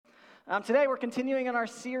Today we're continuing in our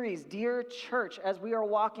series, Dear Church, as we are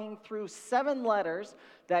walking through 7 letters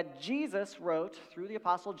that Jesus wrote through the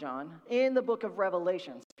Apostle John in the book of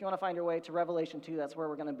Revelation. If you want to find your way to Revelation 2, that's where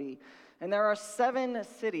we're going to be. And there are 7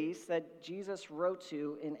 cities that Jesus wrote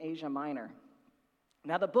to in Asia Minor.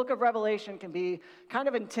 Now, the book of Revelation can be kind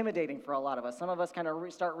of intimidating for a lot of us. Some of us kind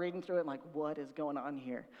of start reading through it and like, what is going on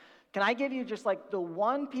here? Can I give you just like the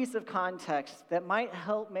one piece of context that might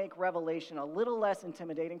help make Revelation a little less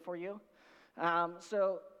intimidating for you?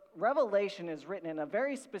 So Revelation is written in a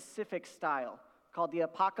very specific style called the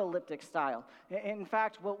apocalyptic style. In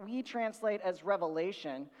fact, what we translate as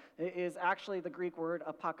revelation is actually the Greek word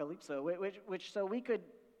apocalypso, which so we could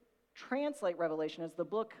translate Revelation as the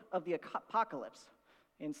book of the apocalypse.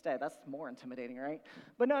 Instead, that's more intimidating, right?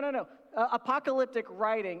 But no. Apocalyptic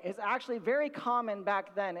writing is actually very common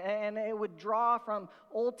back then, and it would draw from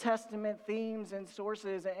Old Testament themes and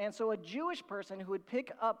sources. And so a Jewish person who would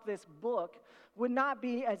pick up this book would not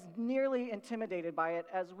be as nearly intimidated by it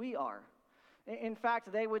as we are. In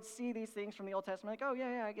fact, they would see these things from the Old Testament, like, oh,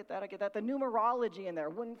 yeah, I get that. The numerology in there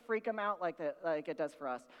wouldn't freak them out like it does for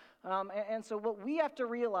us. And so what we have to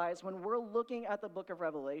realize when we're looking at the book of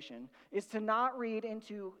Revelation is to not read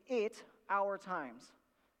into it our times.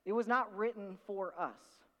 It was not written for us.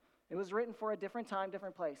 It was written for a different time,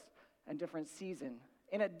 different place, and different season,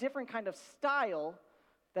 in a different kind of style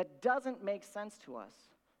that doesn't make sense to us.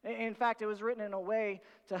 In fact, it was written in a way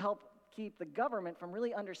to help keep the government from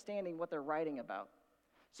really understanding what they're writing about.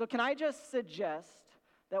 So can I just suggest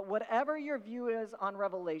that whatever your view is on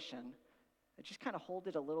Revelation, that just kind of hold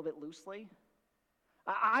it a little bit loosely?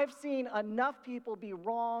 I've seen enough people be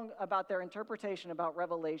wrong about their interpretation about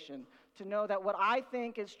Revelation to know that what I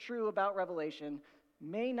think is true about Revelation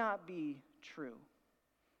may not be true.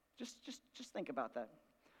 Just think about that.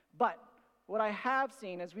 But what I have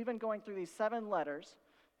seen as we've been going through these 7 letters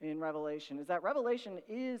in Revelation is that Revelation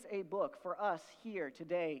is a book for us here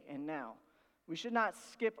today and now. We should not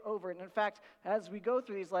skip over it. And in fact, as we go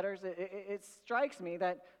through these letters, it strikes me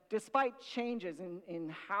that despite changes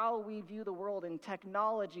in how we view the world in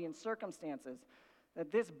technology and circumstances,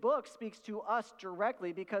 that this book speaks to us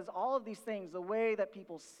directly because all of these things, the way that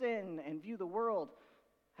people sin and view the world,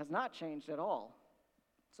 has not changed at all.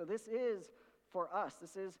 So this is for us.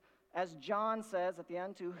 This is, as John says at the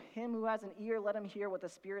end, to him who has an ear, let him hear what the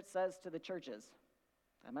Spirit says to the churches.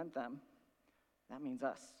 That meant them. That means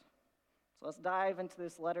us. So let's dive into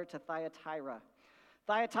this letter to Thyatira.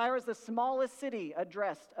 Thyatira is the smallest city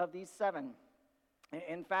addressed of these 7.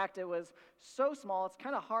 In fact, it was so small, it's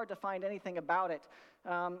kind of hard to find anything about it.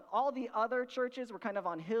 All the other churches were kind of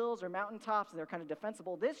on hills or mountaintops, and they're kind of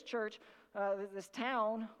defensible. This church, this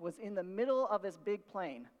town, was in the middle of this big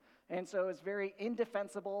plain. And so it's very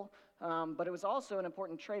indefensible, but it was also an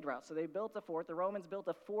important trade route. So they built a fort. The Romans built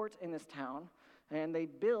a fort in this town, and they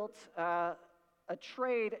built a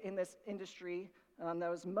trade in this industry that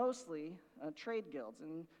was mostly trade guilds.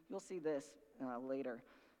 And you'll see this later.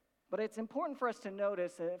 But it's important for us to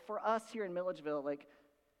notice, for us here in Milledgeville,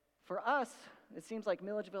 for us, it seems like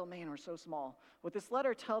Milledgeville, man, we're so small. What this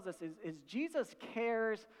letter tells us is Jesus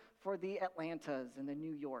cares for the Atlantas and the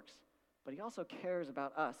New Yorks, but he also cares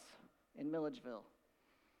about us in Milledgeville.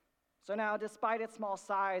 So now, despite its small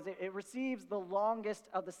size, it receives the longest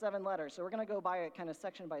of the 7 letters. So we're going to go by it kind of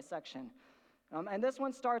section by section. And this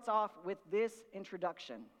one starts off with this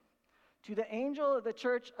introduction. To the angel of the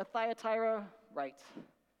church of Thyatira write,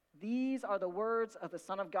 these are the words of the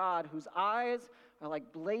Son of God, whose eyes are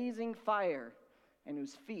like blazing fire and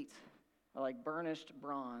whose feet are like burnished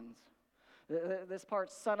bronze. This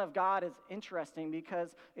part, Son of God, is interesting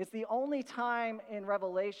because it's the only time in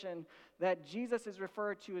Revelation that Jesus is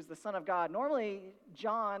referred to as the Son of God. Normally,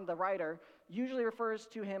 John, the writer, usually refers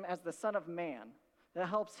to him as the Son of Man. That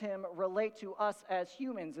helps him relate to us as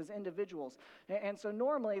humans, as individuals. And so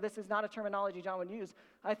normally, this is not a terminology John would use.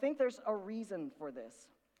 I think there's a reason for this.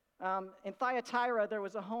 In Thyatira, there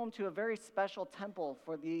was a home to a very special temple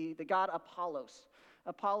for the god Apollos.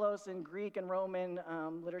 Apollos in Greek and Roman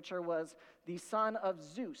literature was the son of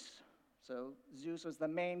Zeus. So Zeus was the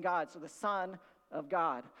main god, so the son of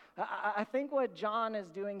God. I think what John is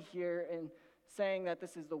doing here in saying that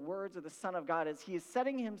this is the words of the Son of God is he is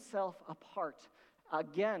setting himself apart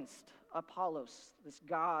against Apollos, this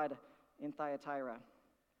god in Thyatira.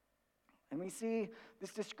 And we see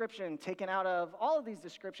this description taken out of, all of these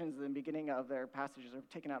descriptions in the beginning of their passages are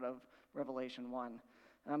taken out of Revelation 1.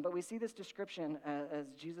 But we see this description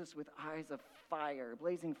as Jesus with eyes of fire,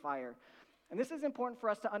 blazing fire. And this is important for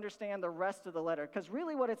us to understand the rest of the letter, because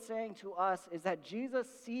really what it's saying to us is that Jesus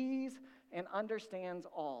sees and understands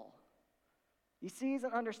all. He sees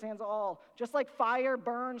and understands all. Just like fire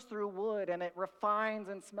burns through wood and it refines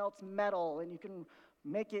and smelts metal and you can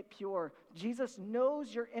make it pure, Jesus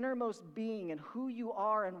knows your innermost being and who you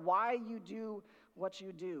are and why you do what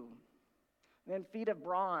you do. And then feet of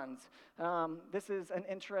bronze. This is an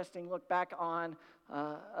interesting look back on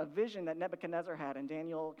a vision that Nebuchadnezzar had, and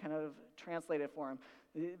Daniel kind of translated for him.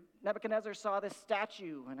 Nebuchadnezzar saw this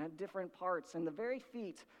statue and had different parts, and the very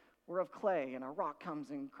feet were of clay, and a rock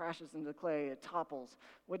comes and crashes into the clay, it topples.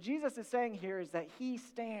 What Jesus is saying here is that he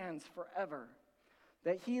stands forever,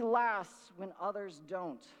 that he lasts when others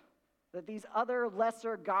don't, that these other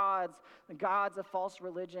lesser gods, the gods of false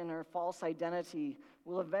religion or false identity,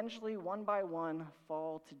 will eventually, one by one,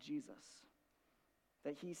 fall to Jesus.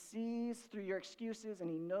 That he sees through your excuses and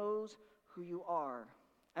he knows who you are.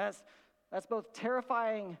 That's both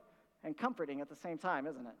terrifying and comforting at the same time,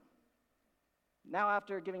 isn't it? Now,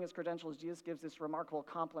 after giving his credentials, Jesus gives this remarkable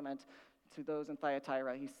compliment to those in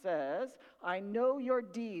Thyatira. He says, I know your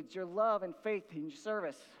deeds, your love and faith in your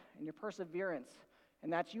service and your perseverance,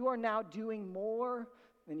 and that you are now doing more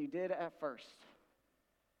than you did at first.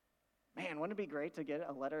 Man, wouldn't it be great to get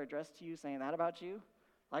a letter addressed to you saying that about you?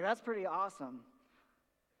 Like, that's pretty awesome.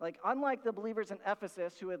 Like, unlike the believers in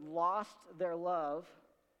Ephesus who had lost their love,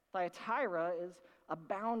 Thyatira is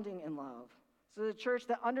abounding in love. So the church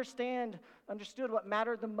that understood what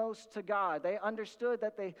mattered the most to God. They understood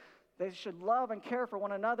that they should love and care for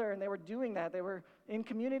one another, and they were doing that. They were in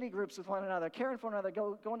community groups with one another, caring for one another,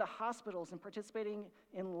 going to hospitals and participating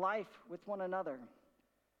in life with one another.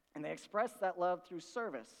 And they expressed that love through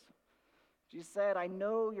service. Jesus said, I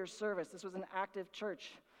know your service. This was an active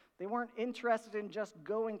church. They weren't interested in just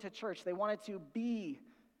going to church. They wanted to be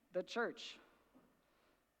the church.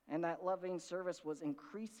 And that loving service was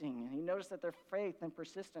increasing. And he noticed that their faith and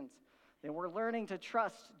persistence, they were learning to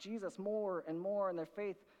trust Jesus more and more, and their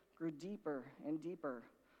faith grew deeper and deeper.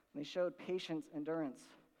 And they showed patience, endurance.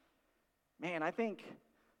 Man, I think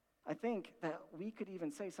that we could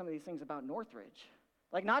even say some of these things about Northridge.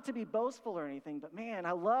 Like, not to be boastful or anything, but man,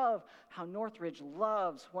 I love how Northridge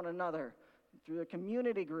loves one another through their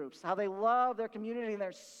community groups, how they love their community and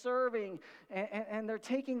they're serving and they're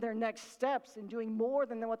taking their next steps and doing more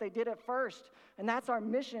than what they did at first. And that's our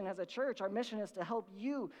mission as a church. Our mission is to help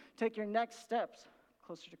you take your next steps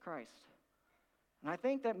closer to Christ. And I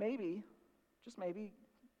think that maybe, just maybe,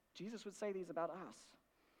 Jesus would say these about us.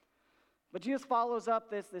 But Jesus follows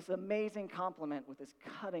up this amazing compliment with this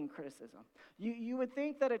cutting criticism. You would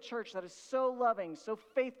think that a church that is so loving, so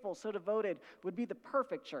faithful, so devoted would be the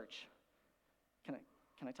perfect church.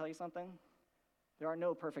 Can I tell you something? There are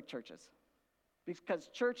no perfect churches, because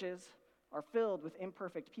churches are filled with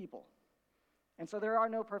imperfect people. And so there are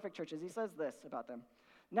no perfect churches. He says this about them.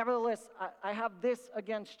 Nevertheless, I have this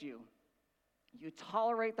against you. You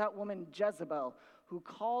tolerate that woman Jezebel, who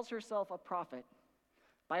calls herself a prophet.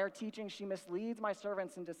 By her teaching, she misleads my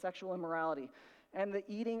servants into sexual immorality and the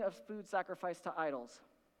eating of food sacrificed to idols.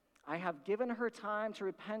 I have given her time to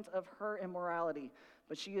repent of her immorality,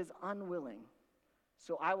 but she is unwilling.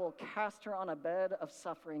 So I will cast her on a bed of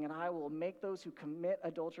suffering, and I will make those who commit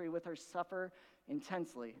adultery with her suffer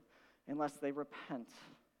intensely unless they repent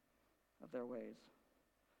of their ways.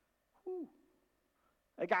 Whew.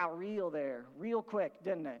 It got real there, real quick,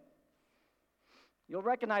 didn't it? You'll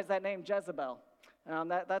recognize that name, Jezebel.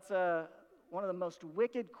 That's one of the most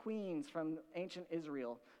wicked queens from ancient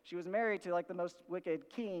Israel. She was married to the most wicked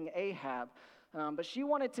king, Ahab. But she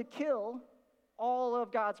wanted to kill all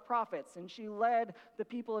of God's prophets, and she led the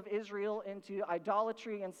people of Israel into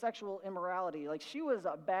idolatry and sexual immorality. She was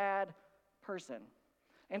a bad person.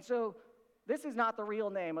 And so this is not the real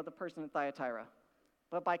name of the person in Thyatira.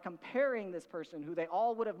 But by comparing this person, who they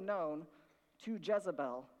all would have known, to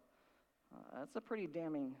Jezebel, that's a pretty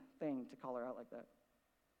damning thing to call her out like that.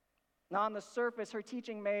 Now, on the surface, her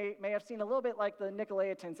teaching may have seemed a little bit like the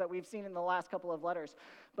Nicolaitans that we've seen in the last couple of letters,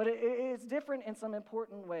 but it is different in some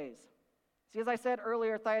important ways. See, as I said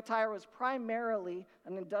earlier, Thyatira was primarily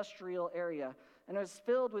an industrial area, and it was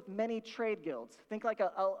filled with many trade guilds. Think like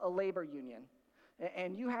a labor union.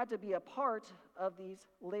 And you had to be a part of these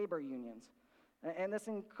labor unions. And this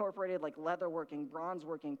incorporated leatherworking, bronze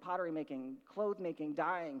working, pottery making, cloth making,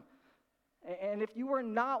 dyeing. And if you were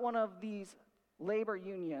not one of these labor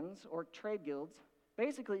unions or trade guilds,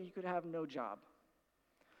 basically you could have no job.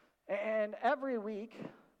 And every week,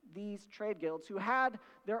 these trade guilds, who had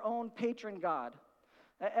their own patron god,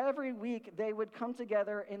 every week they would come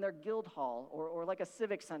together in their guild hall or like a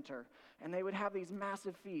civic center, and they would have these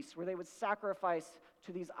massive feasts where they would sacrifice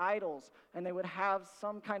to these idols, and they would have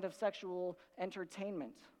some kind of sexual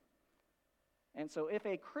entertainment. And so if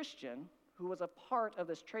a Christian who was a part of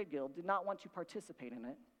this trade guild did not want to participate in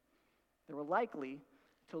it, they were likely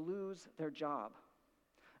to lose their job.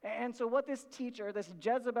 And so what this teacher, this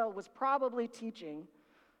Jezebel, was probably teaching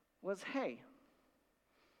was, hey,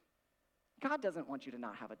 God doesn't want you to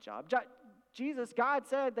not have a job. God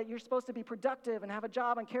said that you're supposed to be productive and have a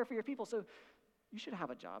job and care for your people, so you should have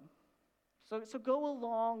a job. So go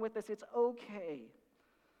along with this. It's okay.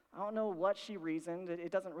 I don't know what she reasoned.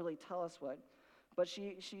 It doesn't really tell us what. But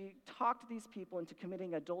she talked these people into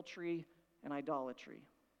committing adultery and idolatry.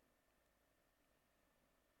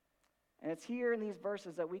 And it's here in these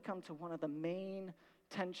verses that we come to one of the main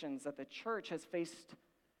tensions that the church has faced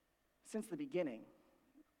since the beginning.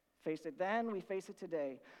 Faced it then, we face it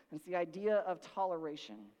today. And it's the idea of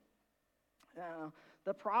toleration.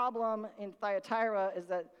 The problem in Thyatira is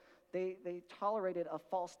that they tolerated a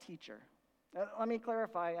false teacher. Let me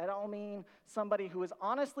clarify. I don't mean somebody who was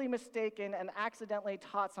honestly mistaken and accidentally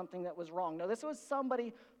taught something that was wrong. No, this was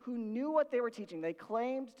somebody who knew what they were teaching. They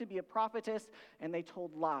claimed to be a prophetess, and they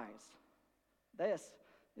told lies. This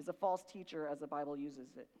is a false teacher as the Bible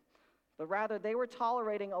uses it. But rather, they were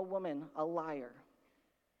tolerating a woman, a liar,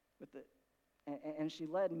 and she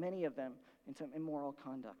led many of them into immoral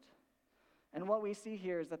conduct. And what we see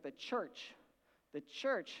here is that the church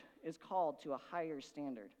is called to a higher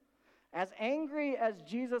standard. As angry as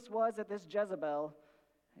Jesus was at this Jezebel,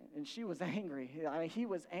 and she was angry. I mean, he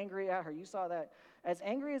was angry at her. You saw that. As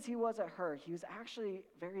angry as he was at her, he was actually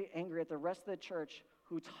very angry at the rest of the church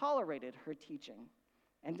who tolerated her teaching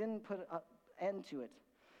and didn't put an end to it.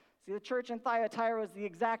 See, the church in Thyatira was the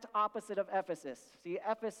exact opposite of Ephesus. See,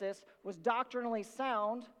 Ephesus was doctrinally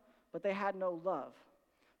sound, but they had no love.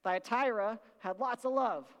 Thyatira had lots of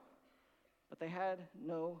love, but they had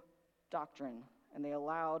no doctrine, and they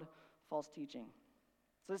allowed false teaching.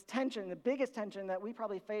 So this tension, the biggest tension that we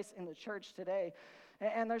probably face in the church today,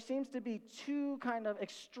 and there seems to be two kind of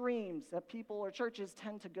extremes that people or churches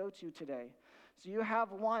tend to go to today. So you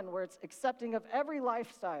have one where it's accepting of every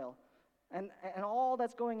lifestyle and all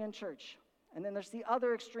that's going in church. And then there's the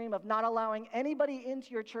other extreme of not allowing anybody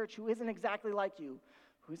into your church who isn't exactly like you,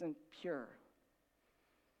 who isn't pure.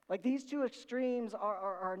 Like, these two extremes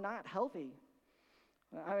are not healthy.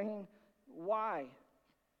 I mean, why?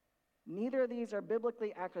 Neither of these are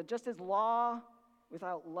biblically accurate. Just as law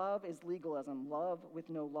without love is legalism, love with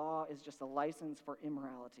no law is just a license for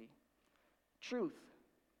immorality. Truth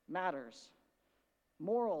matters.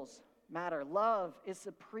 Morals matter. Love is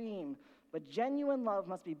supreme, but genuine love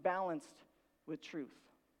must be balanced with truth.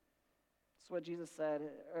 That's what Jesus said,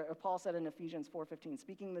 or Paul said in Ephesians 4:15,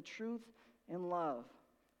 speaking the truth in love,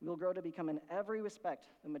 we will grow to become in every respect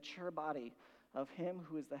the mature body of him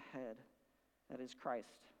who is the head, that is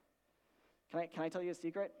Christ. Can I tell you a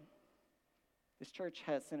secret? This church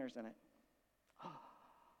has sinners in it.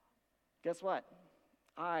 Guess what?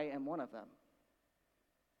 I am one of them.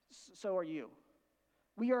 So are you.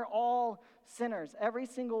 We are all sinners, every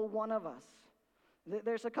single one of us.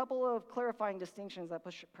 There's a couple of clarifying distinctions that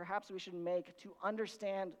perhaps we should make to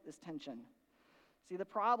understand this tension. See, the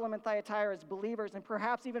problem in Thyatira is believers, and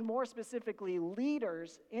perhaps even more specifically,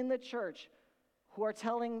 leaders in the church who are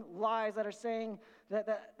telling lies, that are saying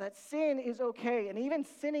that sin is okay, and even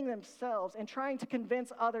sinning themselves and trying to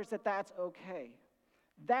convince others that that's okay.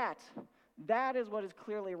 That is what is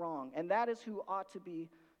clearly wrong, and that is who ought to be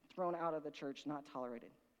thrown out of the church, not tolerated.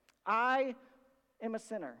 I am a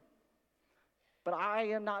sinner, but I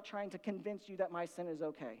am not trying to convince you that my sin is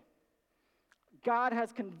okay. God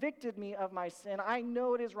has convicted me of my sin. I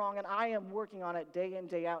know it is wrong, and I am working on it day in,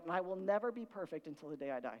 day out, and I will never be perfect until the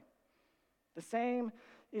day I die. The same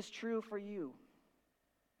is true for you.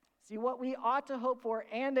 See, what we ought to hope for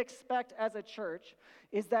and expect as a church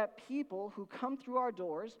is that people who come through our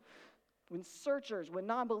doors, when searchers, when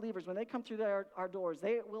non-believers, when they come through our doors,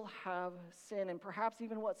 they will have sin, and perhaps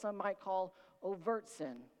even what some might call overt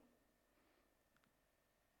sin.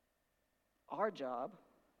 Our job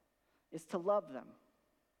is to love them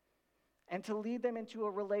and to lead them into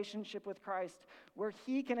a relationship with Christ where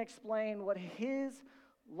he can explain what his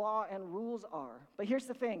law and rules are. But here's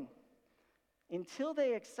the thing. Until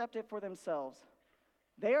they accept it for themselves,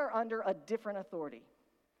 they are under a different authority.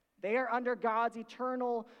 They are under God's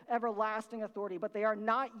eternal, everlasting authority, but they are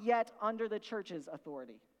not yet under the church's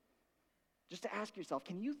authority. Just to ask yourself,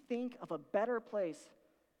 can you think of a better place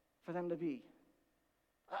for them to be?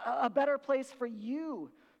 A better place for you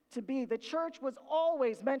to be. The church was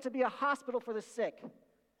always meant to be a hospital for the sick.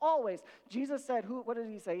 Always. Jesus said, what did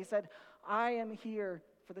he say? He said, I am here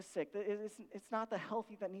for the sick. It's not the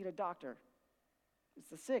healthy that need a doctor. It's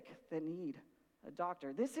the sick that need a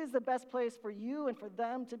doctor. This is the best place for you and for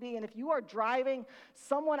them to be. And if you are driving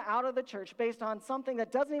someone out of the church based on something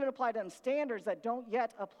that doesn't even apply to them, standards that don't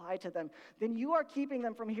yet apply to them, then you are keeping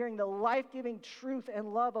them from hearing the life-giving truth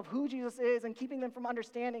and love of who Jesus is and keeping them from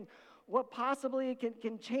understanding what possibly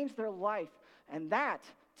can change their life. And that,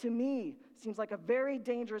 to me, seems like a very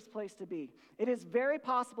dangerous place to be. It is very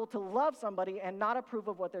possible to love somebody and not approve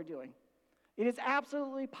of what they're doing. It is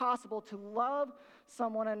absolutely possible to love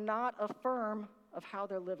someone and not affirm of how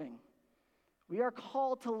they're living. We are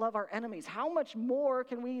called to love our enemies. How much more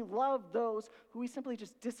can we love those who we simply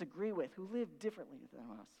just disagree with, who live differently than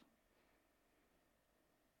us?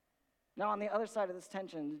 Now, on the other side of this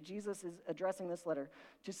tension, Jesus is addressing this letter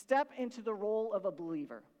to step into the role of a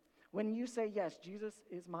believer. When you say, yes, Jesus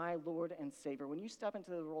is my Lord and Savior, when you step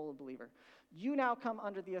into the role of believer, you now come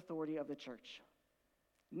under the authority of the church.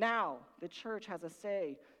 Now, the church has a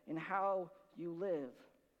say in how you live.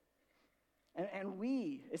 And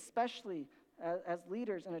we, especially as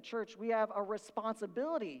leaders in a church, we have a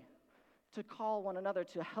responsibility to call one another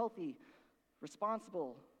to healthy,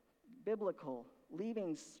 responsible, biblical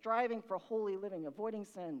living, striving for holy living, avoiding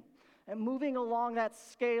sin, and moving along that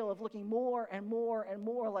scale of looking more and more and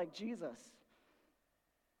more like Jesus.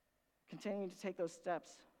 Continuing to take those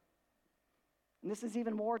steps. And this is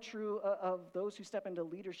even more true of those who step into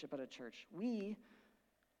leadership at a church. We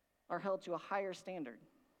are held to a higher standard.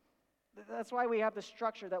 That's why we have the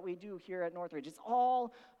structure that we do here at Northridge. It's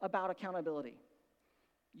all about accountability.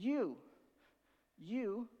 You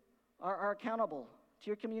are accountable to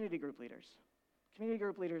your community group leaders. Community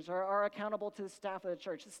group leaders are accountable to the staff of the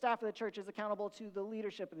church. The staff of the church is accountable to the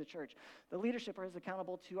leadership of the church. The leadership is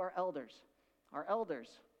accountable to our elders. Our elders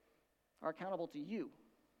are accountable to you.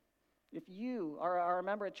 If you are a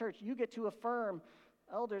member of church, you get to affirm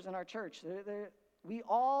elders in our church. We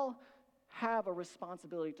all have a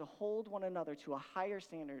responsibility to hold one another to a higher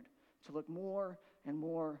standard, to look more and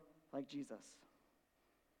more like Jesus.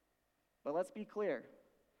 But let's be clear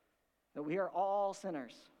that we are all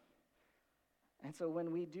sinners. And so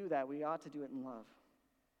when we do that, we ought to do it in love.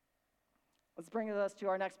 Let's bring us to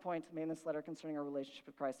our next point made in this letter concerning our relationship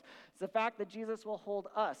with Christ. It's the fact that Jesus will hold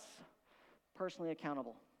us personally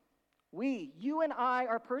accountable. You and I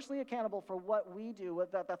are personally accountable for what we do,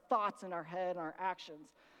 with the thoughts in our head and our actions.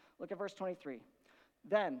 Look at verse 23.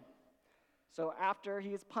 So after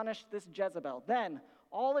he has punished this Jezebel, then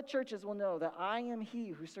all the churches will know that I am he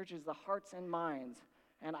who searches the hearts and minds,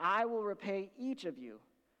 and I will repay each of you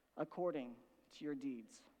according to your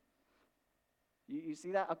deeds. You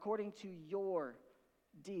see that? According to your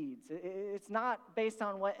deeds. It's not based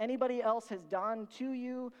on what anybody else has done to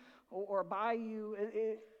you or by you.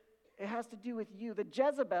 It has to do with you. The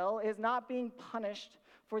Jezebel is not being punished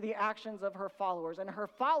for the actions of her followers, and her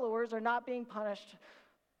followers are not being punished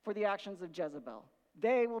for the actions of Jezebel.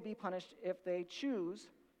 They will be punished if they choose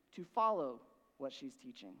to follow what she's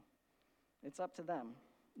teaching. It's up to them.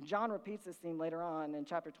 John repeats this theme later on in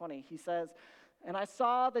chapter 20. He says, "And I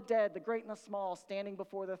saw the dead, the great and the small, standing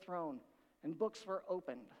before the throne, and books were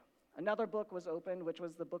opened. Another book was opened, which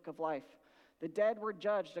was the book of life. The dead were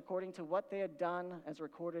judged according to what they had done as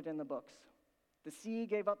recorded in the books. The sea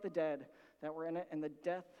gave up the dead that were in it, and the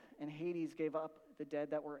death and Hades gave up the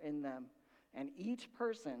dead that were in them. And each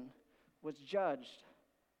person was judged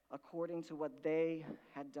according to what they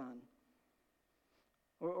had done."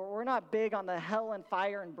 We're not big on the hell and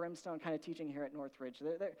fire and brimstone kind of teaching here at Northridge.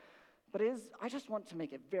 But I just want to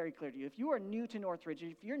make it very clear to you. If you are new to Northridge,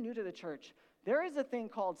 if you're new to the church, there is a thing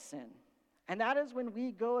called sin. And that is when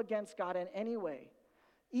we go against God in any way.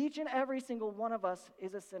 Each and every single one of us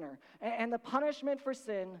is a sinner. And the punishment for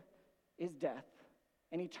sin is death,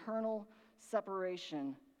 an eternal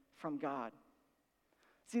separation from God.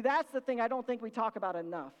 See, that's the thing I don't think we talk about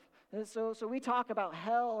enough. So we talk about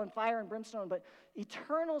hell and fire and brimstone, but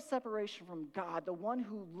eternal separation from God, the one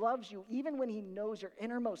who loves you even when he knows your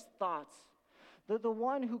innermost thoughts, the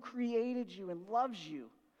one who created you and loves you,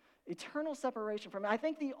 eternal separation from him. I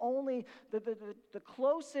think the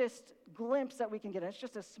closest glimpse that we can get, and it's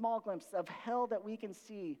just a small glimpse of hell that we can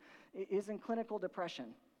see, is in clinical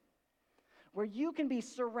depression, where you can be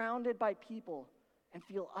surrounded by people and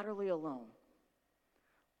feel utterly alone,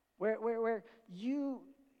 where you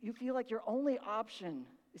feel like your only option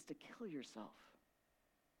is to kill yourself.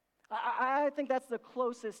 I think that's the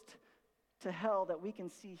closest to hell that we can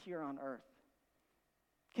see here on earth.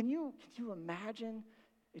 Can you imagine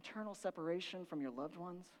eternal separation from your loved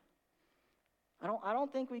ones? I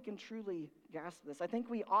don't think we can truly grasp this. I think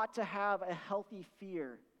we ought to have a healthy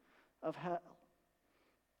fear of hell.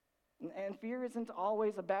 And fear isn't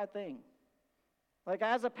always a bad thing. Like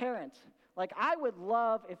as a parent, Like, I would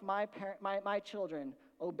love if my children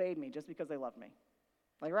obeyed me just because they love me.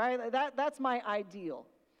 Like, right? That's my ideal.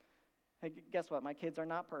 Hey, guess what? My kids are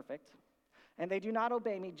not perfect, and they do not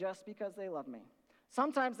obey me just because they love me.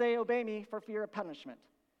 Sometimes they obey me for fear of punishment,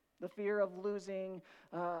 the fear of losing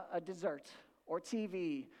a dessert or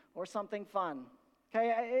TV or something fun.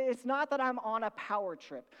 Okay, it's not that I'm on a power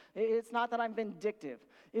trip. It's not that I'm vindictive.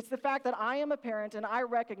 It's the fact that I am a parent and I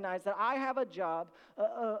recognize that I have a job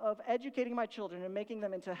of educating my children and making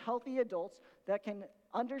them into healthy adults that can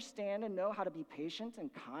understand and know how to be patient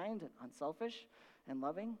and kind and unselfish and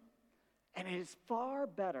loving. And it is far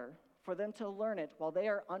better for them to learn it while they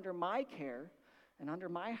are under my care and under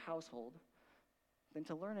my household than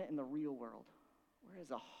to learn it in the real world, where it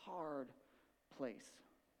is a hard place.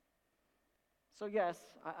 So yes,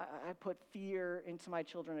 I put fear into my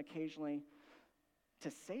children occasionally to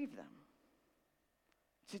save them,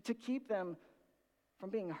 to keep them from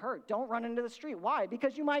being hurt. Don't run into the street. Why?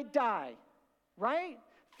 Because you might die, right?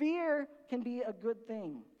 Fear can be a good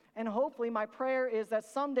thing. And hopefully my prayer is that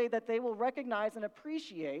someday that they will recognize and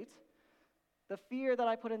appreciate the fear that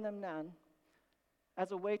I put in them then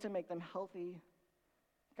as a way to make them healthy,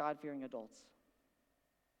 God-fearing adults.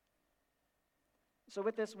 So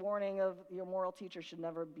with this warning of your moral teacher should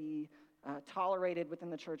never be tolerated within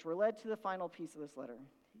the church, we're led to the final piece of this letter.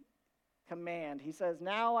 Command. He says,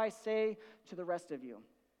 "Now I say to the rest of you,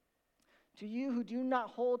 to you who do not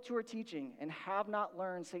hold to her teaching and have not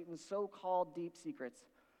learned Satan's so-called deep secrets,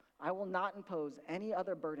 I will not impose any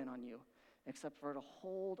other burden on you except for to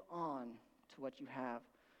hold on to what you have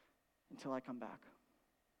until I come back."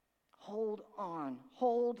 Hold on.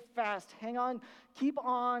 Hold fast. Hang on. Keep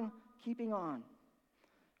on keeping on.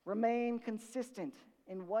 Remain consistent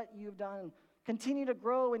in what you've done. Continue to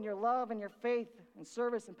grow in your love and your faith and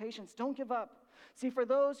service and patience. Don't give up. See, for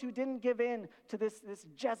those who didn't give in to this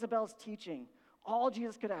Jezebel's teaching, all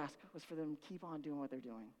Jesus could ask was for them to keep on doing what they're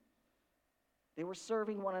doing. They were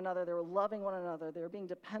serving one another. They were loving one another. They were being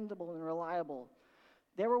dependable and reliable.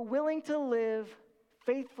 They were willing to live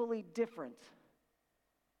faithfully different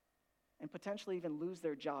and potentially even lose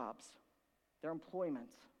their jobs, their employment.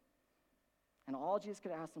 And all Jesus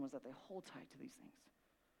could ask them was that they hold tight to these things.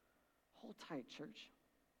 Hold tight, church.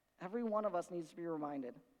 Every one of us needs to be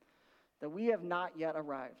reminded that we have not yet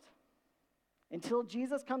arrived. Until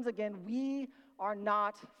Jesus comes again, we are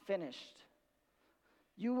not finished.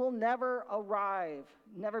 You will never arrive,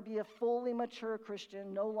 never be a fully mature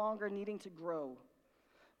Christian, no longer needing to grow.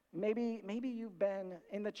 Maybe you've been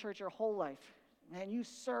in the church your whole life. Man, you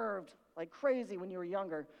served like crazy when you were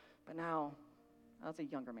younger, but now that's a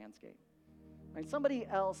younger man's game. Right? Somebody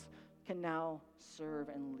else can now serve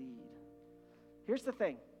and lead. Here's the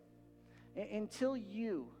thing. Until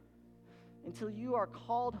you are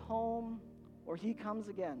called home or he comes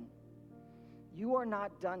again, you are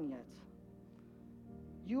not done yet.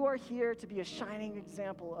 You are here to be a shining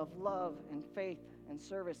example of love and faith and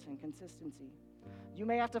service and consistency. You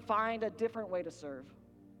may have to find a different way to serve.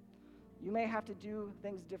 You may have to do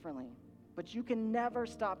things differently, but you can never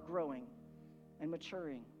stop growing and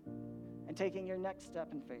maturing and taking your next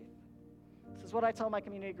step in faith. This is what I tell my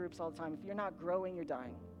community groups all the time. If you're not growing, you're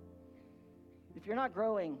dying. If you're not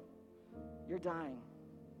growing, you're dying.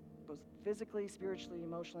 Both physically, spiritually,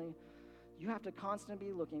 emotionally. You have to constantly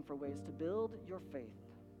be looking for ways to build your faith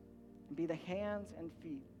and be the hands and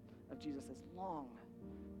feet of Jesus as long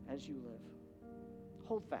as you live.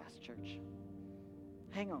 Hold fast, church.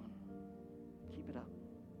 Hang on. Keep it up.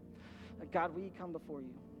 God, we come before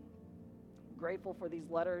you. Grateful for these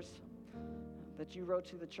letters that you wrote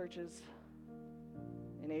to the churches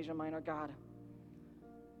in Asia Minor, God.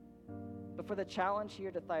 But for the challenge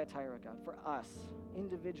here to Thyatira, God, for us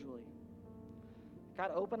individually.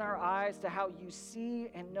 God, open our eyes to how you see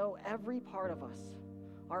and know every part of us,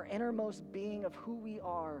 our innermost being of who we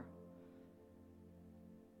are.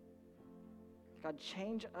 God,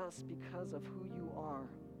 change us because of who you are.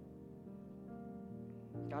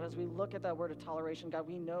 God, as we look at that word of toleration, God,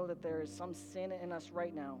 we know that there is some sin in us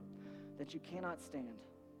right now that you cannot stand.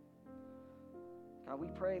 God, we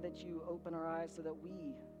pray that you open our eyes so that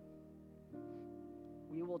we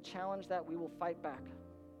will challenge that, we will fight back,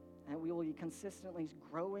 and we will be consistently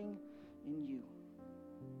growing in you.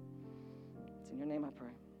 It's in your name I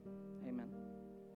pray.